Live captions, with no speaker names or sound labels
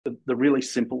the really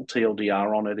simple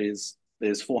TLDR on it is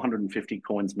there's 450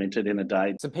 coins minted in a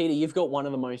day. So, Peter, you've got one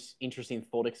of the most interesting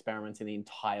thought experiments in the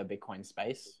entire Bitcoin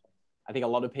space. I think a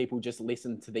lot of people just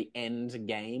listen to the end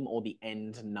game or the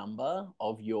end number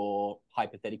of your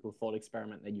hypothetical thought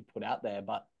experiment that you put out there.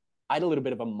 But I had a little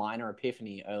bit of a minor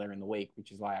epiphany earlier in the week,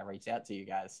 which is why I reached out to you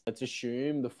guys. Let's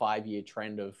assume the 5 year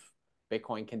trend of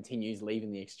Bitcoin continues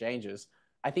leaving the exchanges.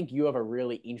 I think you have a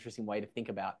really interesting way to think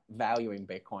about valuing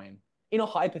Bitcoin in a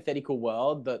hypothetical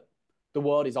world that the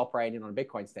world is operating on a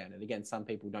Bitcoin standard. Again, some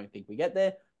people don't think we get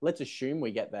there. Let's assume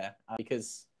we get there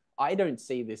because I don't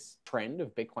see this trend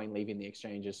of Bitcoin leaving the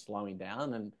exchanges slowing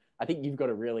down. And I think you've got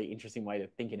a really interesting way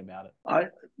of thinking about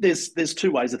it. There's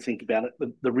two ways to think about it.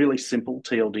 The really simple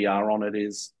TLDR on it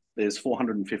is there's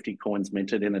 450 coins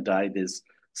minted in a day. There's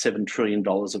 $7 trillion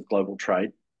of global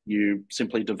trade. You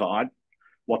simply divide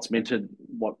what's minted,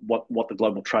 what the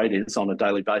global trade is on a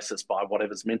daily basis by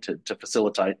whatever's minted to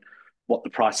facilitate what the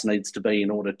price needs to be in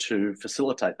order to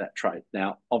facilitate that trade.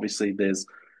 Now, obviously, there's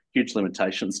huge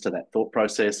limitations to that thought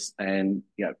process, and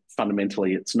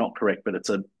fundamentally, it's not correct, but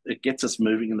it gets us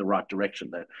moving in the right direction.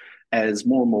 That as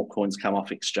more and more coins come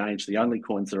off exchange, the only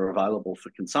coins that are available for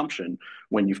consumption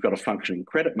when you've got a functioning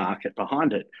credit market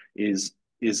behind it is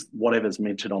whatever's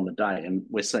minted on the day. And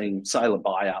we're seeing sailor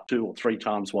buy up 2 or 3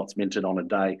 times what's minted on a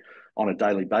day on a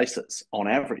daily basis, on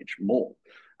average, more.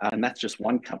 And that's just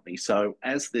one company. So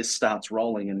as this starts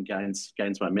rolling and gains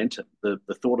momentum, the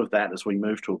thought of that as we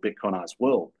move to a Bitcoinized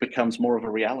world becomes more of a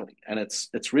reality. And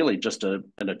it's really just an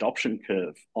adoption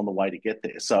curve on the way to get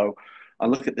there. So I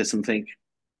look at this and think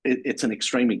it's an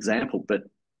extreme example, but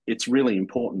it's really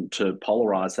important to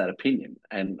polarize that opinion.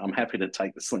 And I'm happy to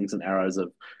take the slings and arrows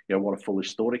of what a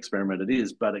foolish thought experiment it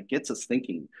is, but it gets us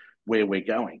thinking where we're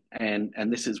going. And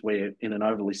this is where, in an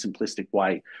overly simplistic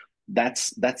way,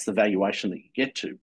 that's the valuation that you get to.